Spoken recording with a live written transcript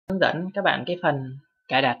Hướng dẫn các bạn cái phần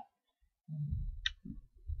cài đặt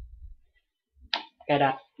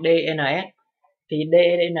DNS. Thì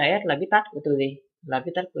DNS là viết tắt của từ gì? Là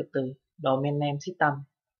viết tắt của từ Domain Name System.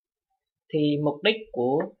 Thì mục đích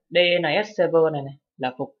của DNS server này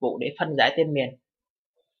là phục vụ để phân giải tên miền.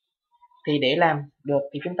 Thì để làm được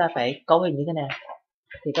thì chúng ta phải cấu hình như thế nào?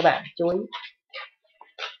 Thì các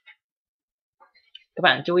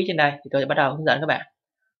bạn chú ý trên đây thì tôi sẽ bắt đầu hướng dẫn các bạn.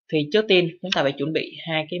 Thì trước tiên chúng ta phải chuẩn bị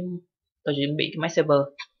tôi chuẩn bị cái máy server.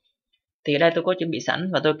 Thì ở đây tôi có chuẩn bị sẵn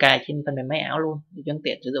và tôi cài trên phần mềm máy ảo luôn để cho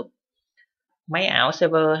tiện sử dụng. Máy ảo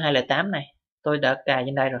server 208 này tôi đã cài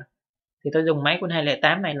trên đây rồi. Thì tôi dùng máy của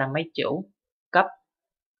 208 này làm máy chủ cấp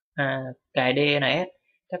cài DNS.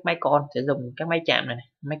 Các máy con sẽ dùng các máy chạm này,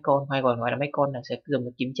 máy con hay còn gọi là máy con là sẽ dùng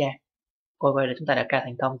để kiểm tra coi vậy là chúng ta đã cài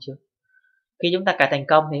thành công chưa. Khi chúng ta cài thành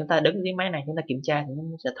công thì chúng ta đứng dưới máy này chúng ta kiểm tra thì nó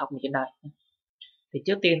sẽ thông trên đây. Thì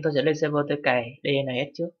trước tiên tôi sẽ lên server tôi cài DNS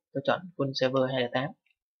trước. Tôi chọn full server 208.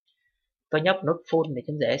 Tôi nhấp nút full để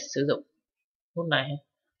cho dễ sử dụng nút này.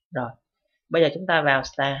 Rồi bây giờ chúng ta vào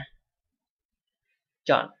start,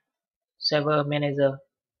 chọn server manager.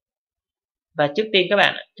 Và trước tiên các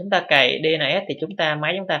bạn, chúng ta cài DNS thì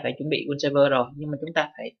máy chúng ta phải chuẩn bị full server rồi, nhưng mà chúng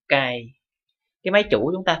ta phải cài cái máy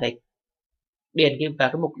chủ, chúng ta phải điền vào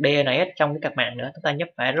cái mục DNS trong cái cặp mạng nữa. Chúng ta nhấp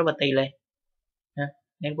phải property lên,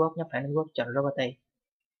 network, nhấp phải network, chọn property.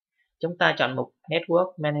 Chúng ta chọn mục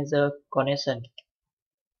network manager connection.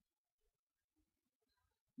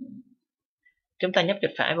 Chúng ta nhấp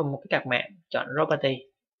chuột phải vào một cái cặp mạng, chọn property.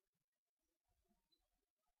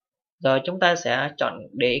 Rồi chúng ta sẽ chọn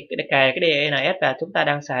để cài cái DNS và chúng ta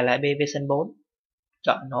đang xài là version 4.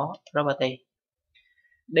 Chọn nó property.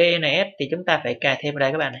 DNS thì chúng ta phải cài thêm vào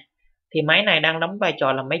đây các bạn này. Thì máy này đang đóng vai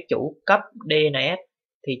trò là máy chủ cấp DNS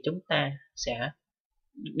thì chúng ta sẽ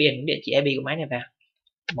điền địa chỉ IP của máy này vào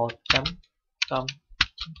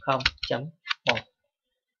 1.0.0.1.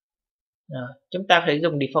 Chúng ta phải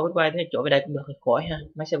dùng default gateway tới chỗ về đây cũng được khỏi ha.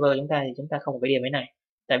 Máy server chúng ta thì chúng ta không phải điền máy này,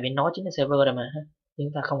 tại vì nó chính là server rồi mà ha.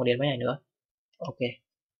 Chúng ta không có điền máy này nữa. Ok.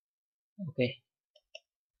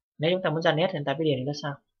 Nếu chúng ta muốn ra net thì chúng ta phải điền nó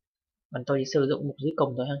sau. Còn tôi chỉ sử dụng mục dưới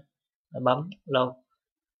cùng thôi ha. Bấm load.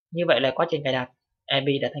 Như vậy là quá trình cài đặt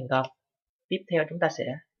IP đã thành công. Tiếp theo chúng ta sẽ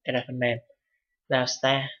cài đặt phần mềm. Vào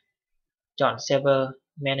start, chọn server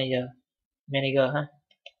manager ha.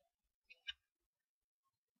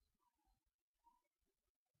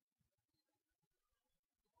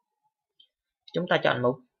 Chúng ta chọn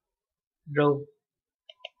mục rule.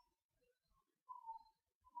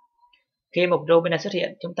 Khi mục rule bên này xuất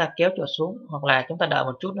hiện, chúng ta kéo chuột xuống hoặc là chúng ta đợi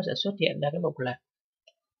một chút nó sẽ xuất hiện ra cái mục là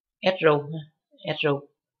add rule.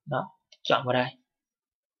 Đó, chọn vào đây.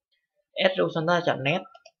 Add rule xong ta chọn net.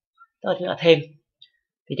 Tức là chúng ta thêm.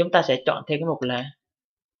 Thì chúng ta sẽ chọn thêm cái mục là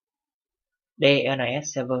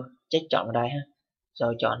DNS server, check chọn vào đây ha.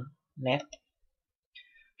 Rồi chọn net.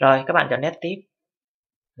 Rồi các bạn chọn net tiếp.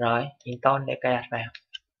 Rồi install để cài đặt vào.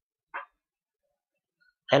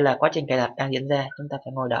 Đây là quá trình cài đặt đang diễn ra, chúng ta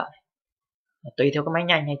phải ngồi đợi. Tùy theo cái máy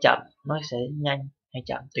nhanh hay chậm, nó sẽ nhanh hay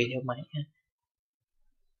chậm tùy theo máy ha.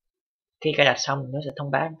 Khi cài đặt xong nó sẽ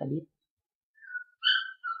thông báo chúng ta biết.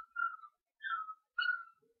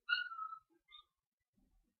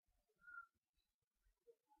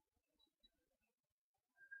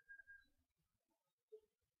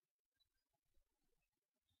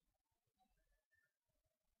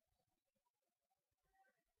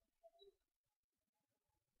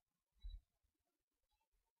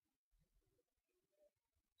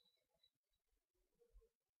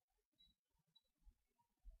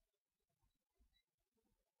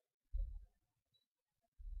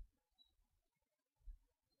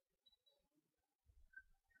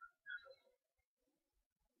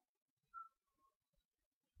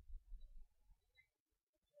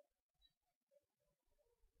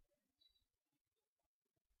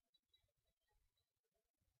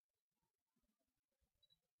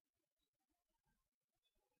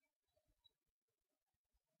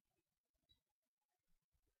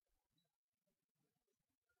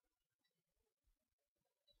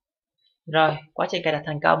 Rồi quá trình cài đặt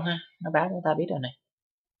thành công ha, nó báo chúng ta biết rồi này.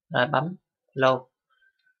 Rồi bấm load.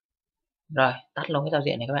 Rồi tắt luôn cái giao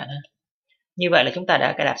diện này các bạn ha. Như vậy là chúng ta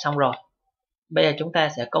đã cài đặt xong rồi. Bây giờ chúng ta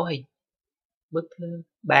sẽ cấu hình. Bước thứ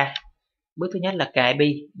 3. Bước thứ nhất là cài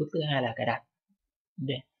IP, bước thứ hai là cài đặt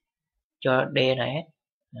cho DNS,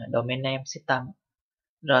 Domain Name System.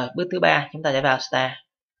 Rồi bước thứ 3 chúng ta sẽ vào start,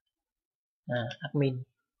 admin,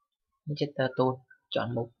 Administrator Tool,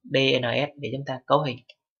 chọn mục DNS để chúng ta cấu hình.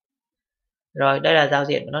 Rồi đây là giao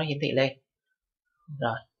diện của nó hiển thị lên.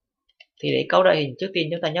 Rồi thì để cấu đội hình, trước tiên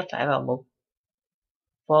chúng ta nhấp phải vào mục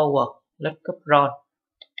forward lookup run.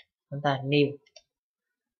 chúng ta new.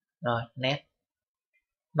 Rồi net.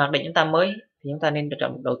 Mặc định chúng ta mới thì chúng ta nên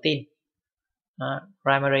chọn mục đầu tiên. Đó,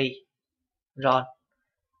 primary John.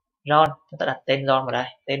 John chúng ta đặt tên John vào đây,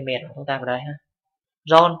 tên miền của chúng ta vào đây ha.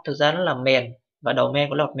 John thực ra nó là miền và domain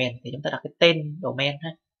của là miền, thì chúng ta đặt cái tên domain ha,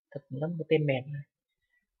 thật giống cái tên miền này.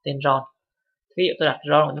 Tên John. Ví dụ tôi đặt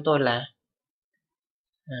John của chúng tôi là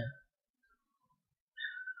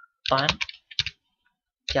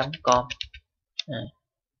toán.com.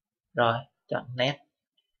 Rồi chọn net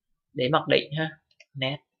để mặc định ha,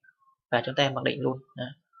 net, và chúng ta mặc định luôn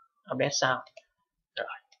update sau. Rồi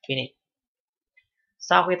finish.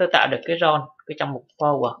 Sau khi tôi tạo được cái John cái trong mục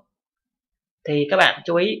forward thì các bạn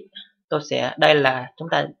chú ý, tôi sẽ, đây là chúng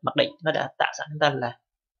ta mặc định nó đã tạo sẵn chúng ta là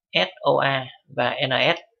SOA và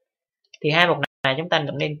NS, thì hai mục này chúng ta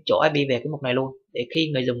nên chỗ IP về cái mục này luôn, để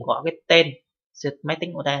khi người dùng gọi cái tên máy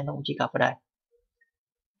tính của ta nó cũng chỉ cập vào đây.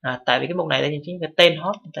 Tại vì cái mục này đây chính là cái tên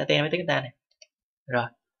host, tên máy tính của ta này. Rồi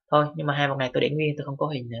thôi, nhưng mà hai mục này tôi để nguyên, tôi không có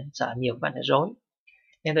hình nữa, sợ nhiều các bạn sẽ rối,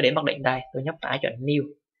 nên tôi để mặc định đây, tôi nhấp phải chọn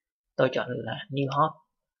new, tôi chọn là new host.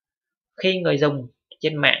 Khi người dùng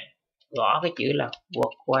trên mạng gõ cái chữ là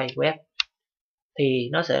World Wide Web thì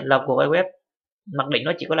nó sẽ là World Wide Web, mặc định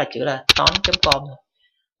nó chỉ có là chữ là toán.com thôi.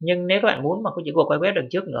 Nhưng nếu các bạn muốn mà có chữ World Wide Web đằng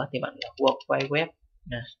trước nữa thì bạn là World Wide Web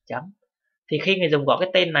chấm. Thì khi người dùng gõ cái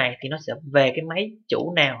tên này thì nó sẽ về cái máy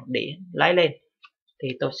chủ nào để lái lên, thì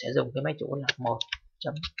tôi sẽ dùng cái máy chủ là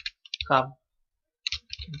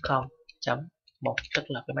 1.com.1, tức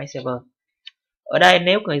là cái máy server. Ở đây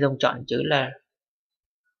nếu người dùng chọn chữ là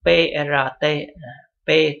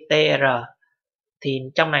PTR thì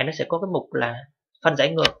trong này nó sẽ có cái mục là phân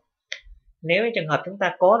giải ngược. Nếu trường hợp chúng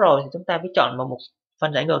ta có rồi thì chúng ta mới chọn một mục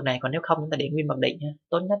phân giải ngược này, còn nếu không chúng ta để nguyên mặc định nha.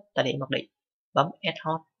 Tốt nhất ta để mặc định, bấm add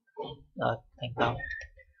host. Rồi thành công.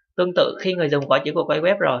 Tương tự khi người dùng có chữ của quay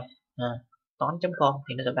web rồi toán.com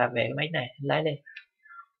thì nó sẽ về cái máy này lái lên.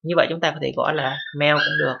 Như vậy chúng ta có thể gọi là mail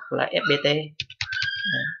cũng được, là fpt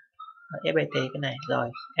fpt cái này.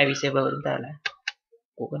 Rồi IP server chúng ta là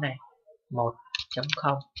của cái này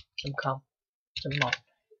 1.0.0.1,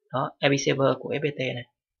 đó IP server của fpt này.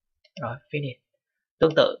 Rồi finish.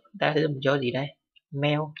 Tương tự ta sẽ dùng cho gì đây,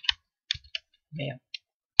 mail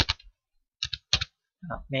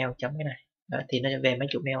mail chấm cái này. Đó, thì nó sẽ về máy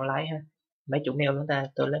chủ mail lái ha. Máy chủ mail chúng ta,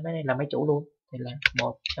 tôi lấy máy này làm máy chủ luôn, thì là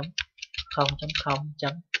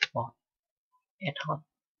 1.0.0.1 add host.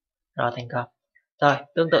 Rồi thành công. Rồi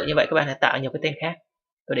tương tự như vậy các bạn hãy tạo nhiều cái tên khác,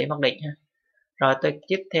 tôi để mặc định ha. Rồi tôi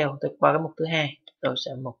tiếp theo tôi qua cái mục thứ hai, tôi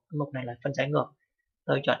sẽ mục này là phân giải ngược,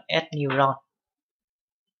 tôi chọn add new John.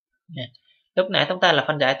 Lúc nãy chúng ta là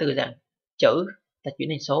phân giải từ dạng chữ ta chuyển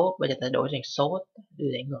thành số, bây giờ ta đổi thành số,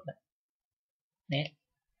 đưa giải ngược lại. Net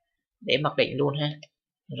để mặc định luôn ha.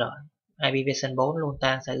 Rồi IP version 4 luôn,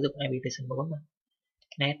 ta sử dụng IP version 4 mà.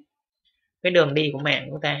 Net cái đường đi của mạng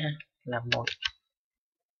của ta ha là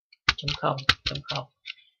 1.0.0.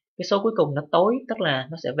 cái số cuối cùng nó tối, tức là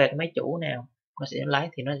nó sẽ về cái máy chủ nào nó sẽ lái,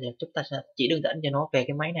 thì nó sẽ, chúng ta sẽ chỉ đường dẫn cho nó về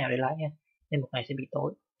cái máy nào để lái nha, nên mục này sẽ bị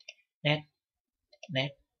tối. Net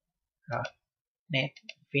rồi net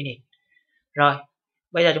finish. Rồi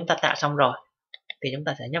bây giờ chúng ta tạo xong rồi thì chúng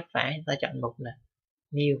ta sẽ nhấp phải, chúng ta chọn mục là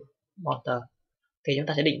new monitor, thì chúng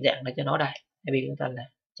ta sẽ định dạng để cho nó đây, vì chúng ta là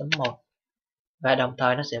 .1, và đồng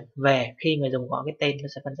thời nó sẽ về khi người dùng gõ cái tên, nó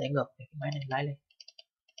sẽ phân giải ngược để cái máy này lái lên.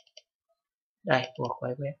 Đây của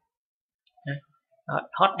quay web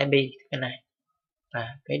hot IP cái này,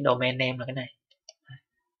 và cái domain name là cái này.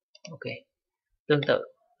 Ok, tương tự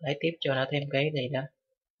lấy tiếp cho nó thêm cái gì đó,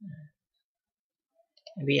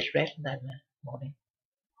 IP address chúng ta là một đây.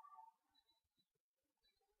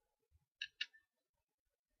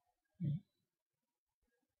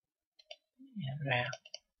 Ra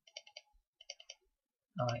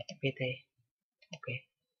rồi fpt. Ok,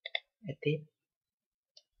 để tiếp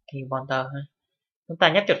new monitor ha. Chúng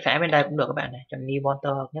ta nhấp chuột phải bên đây cũng được các bạn này, chọn new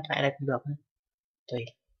monitor, nhấp phải đây cũng được ha, tùy.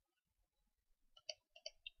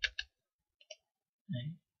 Đấy.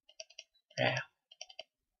 Ra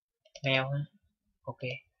mail ha. Ok.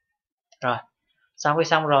 Rồi sau khi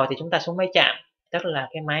xong rồi thì chúng ta xuống máy chạm, tức là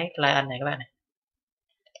cái máy client này các bạn này.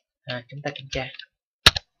 Chúng ta kiểm tra.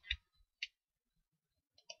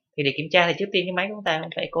 Thì để kiểm tra thì trước tiên cái máy của chúng ta cũng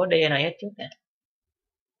phải có DNS trước đã.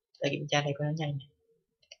 Ta kiểm tra đây có nó nhanh.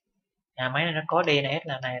 Máy này nó có DNS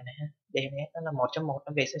là này ha. DNS nó là 1.1,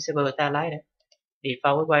 nó về server ta lái đấy.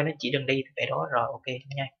 Default quay nó chỉ đường đi về đó rồi, ok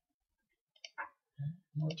nhanh.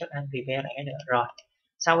 Muốn chắc ăn thì ve lại cái nữa. Rồi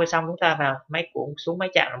sau khi xong chúng ta vào máy của xuống máy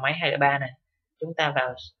chạm là máy 203 này, chúng ta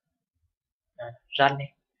vào run đi,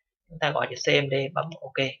 chúng ta gọi cho cmd, bấm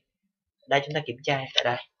ok. Đây chúng ta kiểm tra tại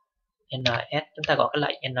đây NS, chúng ta gọi cái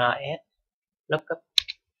lệnh NS lookup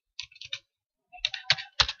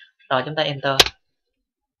Rồi chúng ta enter.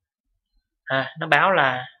 Nó báo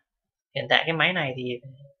là hiện tại cái máy này thì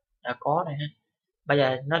đã có này ha. Bây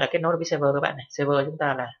giờ nó đã kết nối với server các bạn này. Server chúng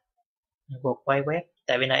ta là World Wide Web.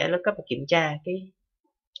 Tại vì nãy lớp cấp kiểm tra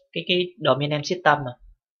cái domain name system mà.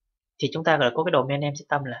 Thì chúng ta có cái domain name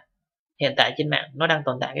system là hiện tại trên mạng nó đang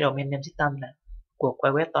tồn tại cái domain name system là World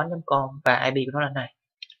Wide Web toán.com và IP của nó là này.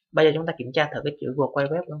 Bây giờ chúng ta kiểm tra thử cái chữ World Wide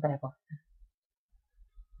Web của chúng ta coi.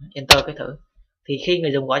 Enter cái thử. Thì khi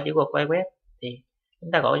người dùng gõ chữ World Wide Web thì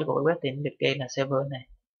chúng ta gõ chữ World Wide Web thì nó liệt kê là server này.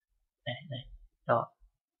 Đó.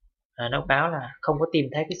 Nó báo là không có tìm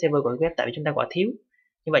thấy cái server của web tại vì chúng ta gõ thiếu.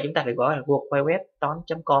 Như vậy chúng ta phải gõ là World Wide Web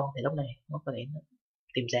toán.com thì lúc này nó có thể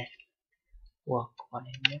tìm ra World Wide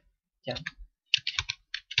Web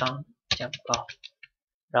toán.com.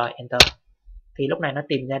 Rồi enter. Thì lúc này nó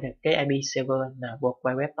tìm ra được cái IP server là World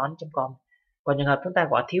Wide Web toán.com. Còn trường hợp chúng ta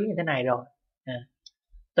gõ thiếu như thế này rồi,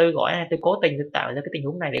 tôi cố tình tạo ra cái tình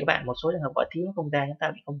huống này để các bạn một số trường hợp gõ thiếu nó không ra, chúng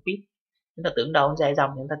ta bị không biết, chúng ta tưởng đâu nó ra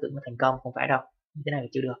dòng, chúng ta tưởng nó thành công, không phải đâu, như thế này là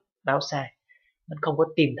chưa được, báo sai, nó không có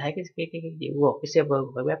tìm thấy cái server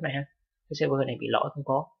của cái web này ha, cái server này bị lỗi không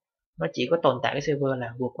có, nó chỉ có tồn tại cái server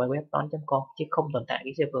là World Wide Web toán.com chứ không tồn tại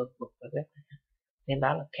cái server World Wide Web này. Nên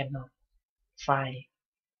báo là cannot find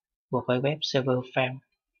World Wide Web server found.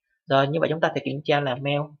 Rồi như vậy chúng ta phải kiểm tra là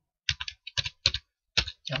mail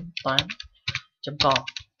toán.com.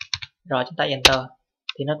 Rồi chúng ta enter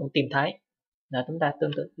thì nó cũng tìm thấy. Là chúng ta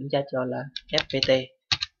tương tự kiểm tra cho là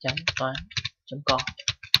fpt.toán.com.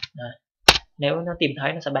 Nếu nó tìm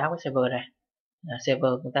thấy nó sẽ báo cái server ra. Server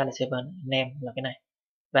của chúng ta là server name là cái này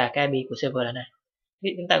và cái IP của server là này. Thì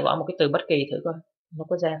chúng ta gõ một cái từ bất kỳ thử coi nó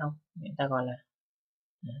có ra không. Chúng ta gọi là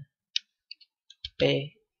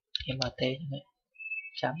pmt.com.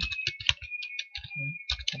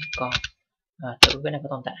 Thử cái này có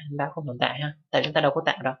tồn tại, báo không tồn tại ha, tại chúng ta đâu có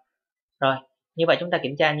tạo đâu. Rồi như vậy chúng ta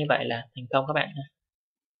kiểm tra như vậy là thành công các bạn ha.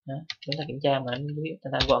 Chúng ta kiểm tra mà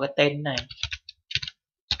chúng ta gọi cái tên này,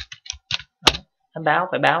 nó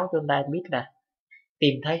phải báo cho chúng ta biết là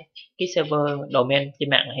tìm thấy cái server domain trên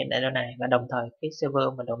mạng hiện tại là này, và đồng thời cái server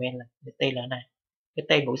mà domain là cái tên là này, cái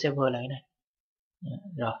tên của server là cái này.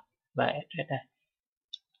 Rồi và address đây.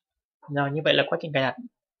 Rồi như vậy là quá trình cài đặt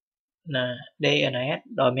là DNS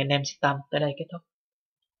domain name system tới đây kết thúc.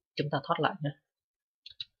 Chúng ta thoát lại nhé.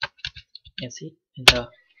 Exit enter.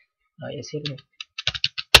 Rồi exit luôn.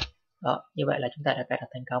 Đó, như vậy là chúng ta đã cài đặt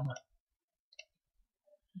thành công rồi.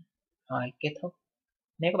 Rồi kết thúc.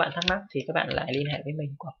 Nếu các bạn thắc mắc thì các bạn lại liên hệ với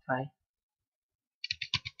mình qua file.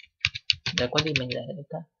 Rồi có gì mình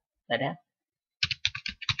giải đáp.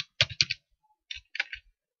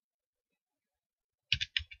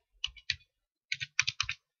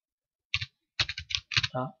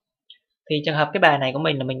 Đó. Thì trường hợp cái bài này của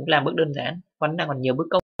mình là mình cũng làm bước đơn giản, vẫn đang còn nhiều bước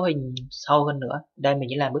cấu hình sâu hơn nữa. Đây mình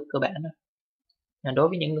chỉ làm bước cơ bản thôi. Đối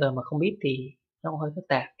với những người mà không biết thì nó cũng hơi phức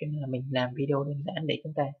tạp, cho nên là mình làm video đơn giản để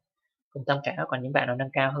chúng ta cùng tham khảo. Còn những bạn nào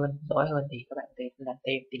nâng cao hơn, giỏi hơn thì các bạn có thể làm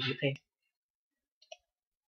thêm, tìm hiểu thêm.